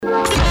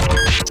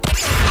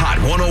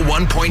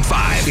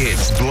101.5.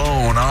 It's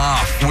Blown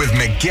Off with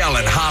Miguel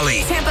and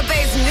Holly. Tampa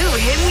Bay's new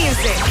hit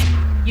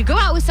music. You go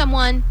out with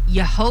someone,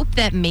 you hope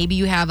that maybe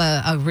you have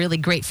a really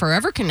great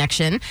forever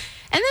connection, and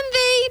then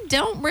they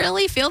don't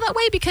really feel that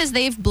way because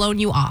they've blown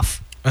you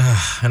off.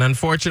 And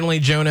unfortunately,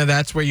 Jonah,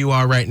 that's where you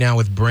are right now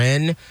with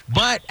Bryn.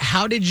 But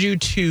how did you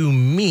two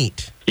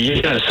meet?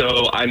 Yeah,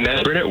 so I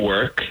met Bryn at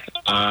work.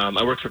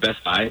 I work for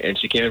Best Buy, and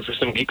she came in for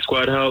some Geek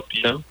Squad help,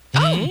 you know?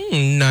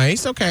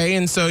 Nice. Okay.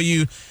 And so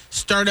you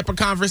start up a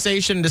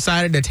conversation,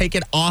 decided to take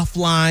it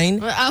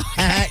offline.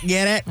 Okay.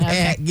 Get it?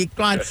 Okay. Geek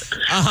Squad.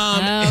 Okay.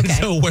 And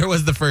so where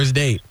was the first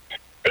date?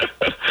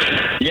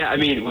 Yeah, I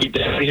mean, we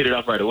definitely hit it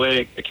off right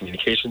away, the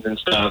communications and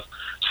stuff.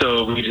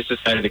 So we just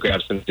decided to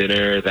grab some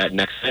dinner that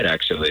next night,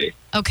 actually.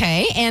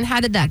 Okay, and how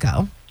did that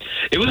go?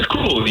 It was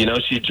cool. You know,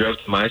 she drove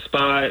to my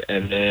spot,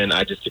 and then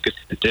I just took us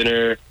to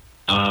dinner.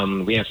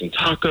 We had some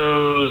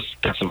tacos,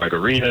 got some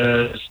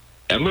margaritas.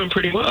 It went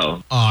pretty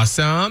well.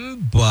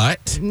 Awesome.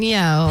 But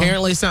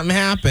apparently something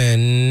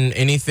happened.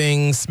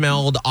 Anything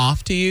smelled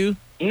off to you?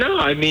 No,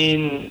 I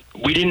mean,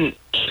 we didn't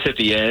kiss at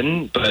the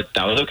end, but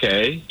that was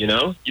okay, you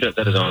know? That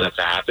doesn't always have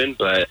to happen,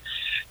 but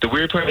the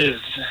weird part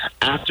is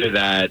after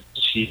that,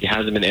 she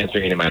hasn't been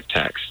answering any of my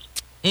texts.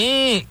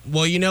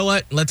 Well, you know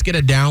what? Let's get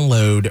a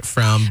download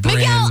from Bryn.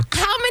 Miguel,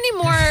 how many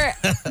more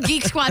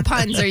Geek Squad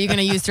puns are you going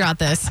to use throughout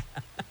this?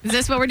 Is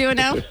this what we're doing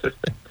now?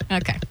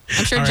 Okay.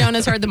 I'm sure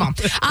Jonah's heard them all.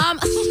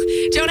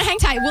 Jonah, hang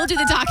tight. We'll do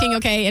the talking,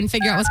 okay, and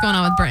figure out what's going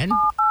on with Bryn.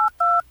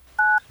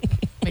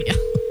 Miguel.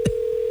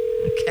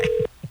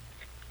 Okay.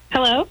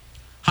 Hello?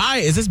 Hi,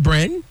 is this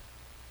Bryn?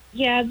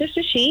 Yeah, this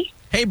is she.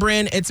 Hey,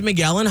 Bryn, it's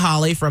Miguel and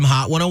Holly from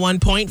Hot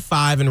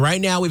 101.5, and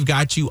right now we've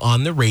got you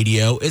on the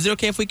radio. Is it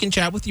okay if we can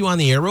chat with you on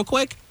the air real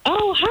quick?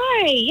 Oh,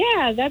 hi.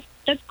 Yeah,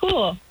 that's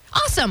cool.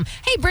 Awesome.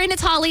 Hey, Bryn,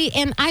 it's Holly,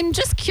 and I'm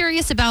just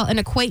curious about an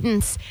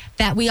acquaintance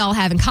that we all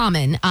have in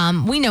common.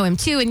 We know him,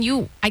 too, and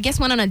you, I guess,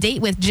 went on a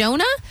date with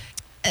Jonah.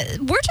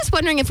 We're just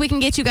wondering if we can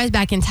get you guys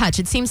back in touch.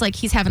 It seems like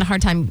he's having a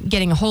hard time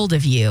getting a hold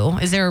of you.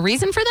 Is there a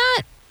reason for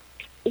that?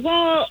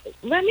 Well,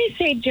 let me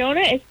say,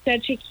 Jonah is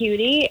such a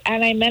cutie,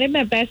 and I met him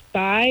at Best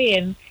Buy,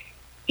 and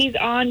he's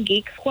on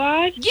Geek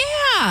Squad.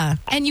 Yeah.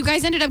 And you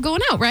guys ended up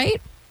going out, right?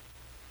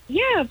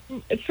 Yeah,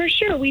 for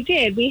sure, we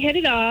did. We hit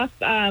it off,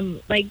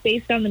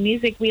 based on the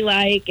music we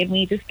like, and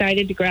we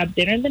decided to grab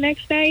dinner the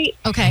next night.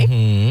 Okay.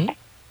 Mm-hmm.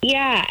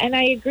 Yeah, and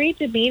I agreed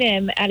to meet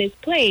him at his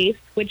place,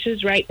 which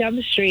is right down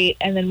the street,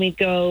 and then we'd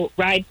go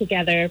ride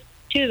together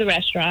to the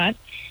restaurant.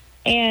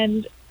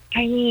 And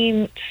I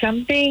mean,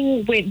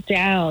 something went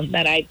down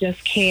that I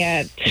just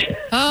can't.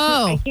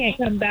 Oh. I can't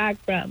come back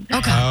from.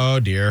 Okay. Oh,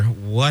 dear.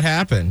 What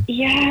happened?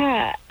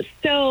 Yeah.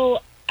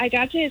 So I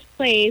got to his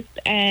place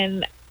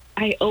and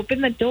I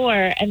opened the door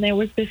and there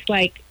was this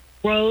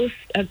gross,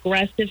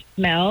 aggressive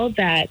smell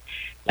that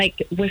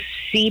was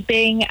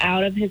seeping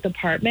out of his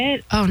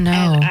apartment. Oh, no.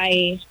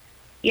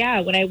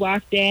 And when I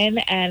walked in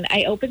and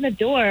I opened the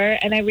door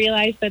and I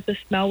realized that the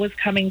smell was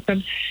coming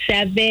from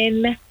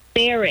 7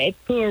 ferrets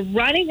who are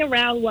running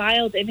around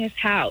wild in his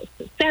house.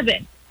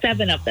 7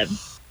 of them.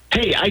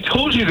 Hey, I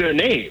told you their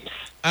names.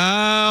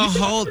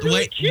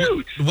 Wait,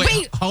 cute.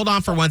 wait, hold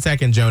on for 1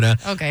 second, Jonah.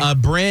 Okay.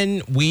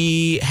 Bryn,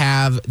 we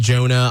have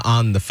Jonah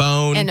on the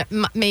phone. And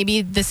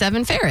maybe the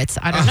 7 ferrets.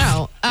 I don't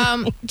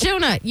know.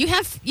 Jonah, you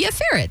have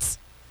ferrets.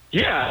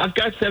 Yeah, I've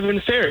got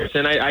 7 ferrets,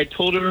 and I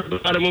told her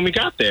about them when we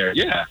got there.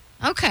 Yeah.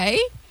 Okay.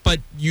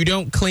 But you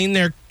don't clean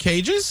their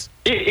cages?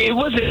 It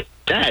wasn't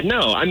that,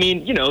 no. I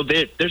mean,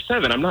 they're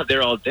 7. I'm not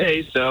there all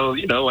day, so,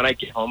 when I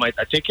get home, I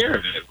take care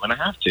of it when I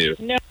have to.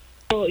 No,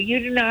 you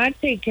do not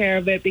take care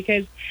of it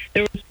because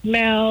there was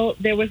smell.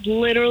 There was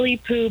literally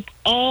poop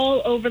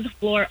all over the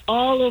floor,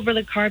 all over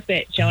the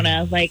carpet,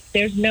 Jonah.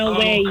 There's no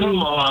way.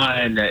 Come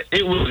on.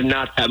 It was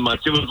not that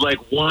much. It was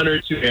 1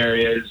 or 2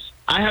 areas.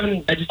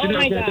 I just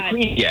didn't have to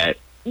clean yet.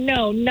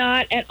 No,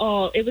 not at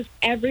all. It was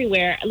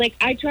everywhere.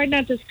 I tried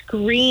not to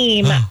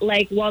scream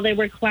while they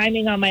were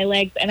climbing on my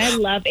legs, and I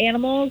love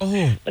animals,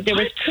 but there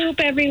was poop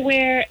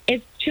everywhere.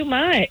 It's too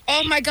much.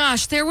 Oh my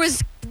gosh, they were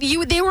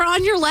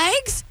on your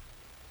legs?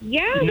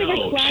 Yeah, they were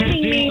No, climbing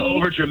she's being me.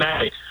 over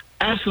dramatic.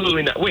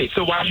 Absolutely not. Wait,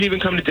 so why did you even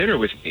come to dinner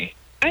with me?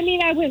 I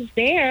mean, I was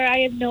there. I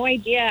have no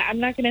idea. I'm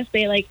not going to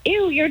say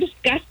ew, you're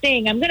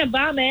disgusting. I'm going to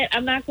vomit.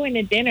 I'm not going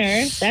to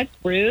dinner. That's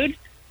rude.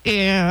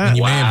 Yeah. And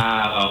you may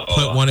Wow. have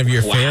put one of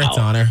your ferrets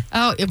on her.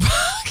 Oh, okay.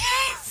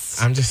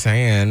 I'm just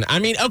saying. I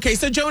mean, okay,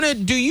 so Jonah,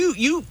 do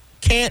you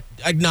can't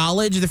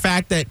acknowledge the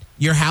fact that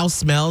your house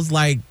smells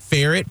like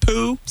ferret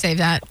poo? Save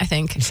that, I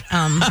think.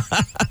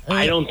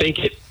 I don't think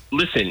it.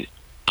 Listen,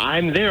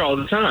 I'm there all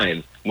the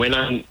time. When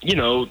I'm,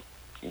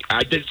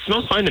 it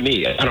smells fine to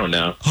me. I don't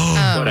know.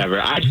 Whatever.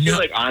 I just feel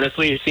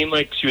honestly, it seemed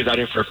like she was out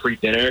here for a free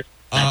dinner.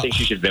 I think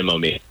she should Venmo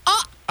me.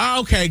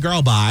 Okay,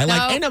 girl, bye.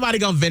 No. Ain't nobody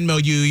gonna Venmo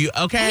you,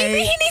 okay? He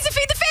needs to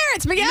feed the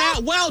ferrets, Miguel. Yeah,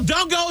 well,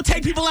 don't go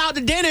take people out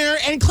to dinner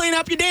and clean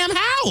up your damn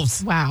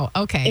house. Wow,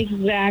 okay.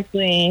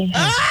 Exactly.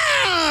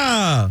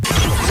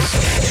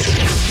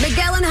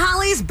 Miguel and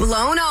Holly's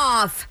Blown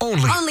Off.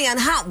 Only on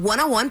Hot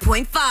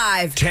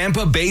 101.5.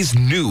 Tampa Bay's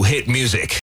new hit music.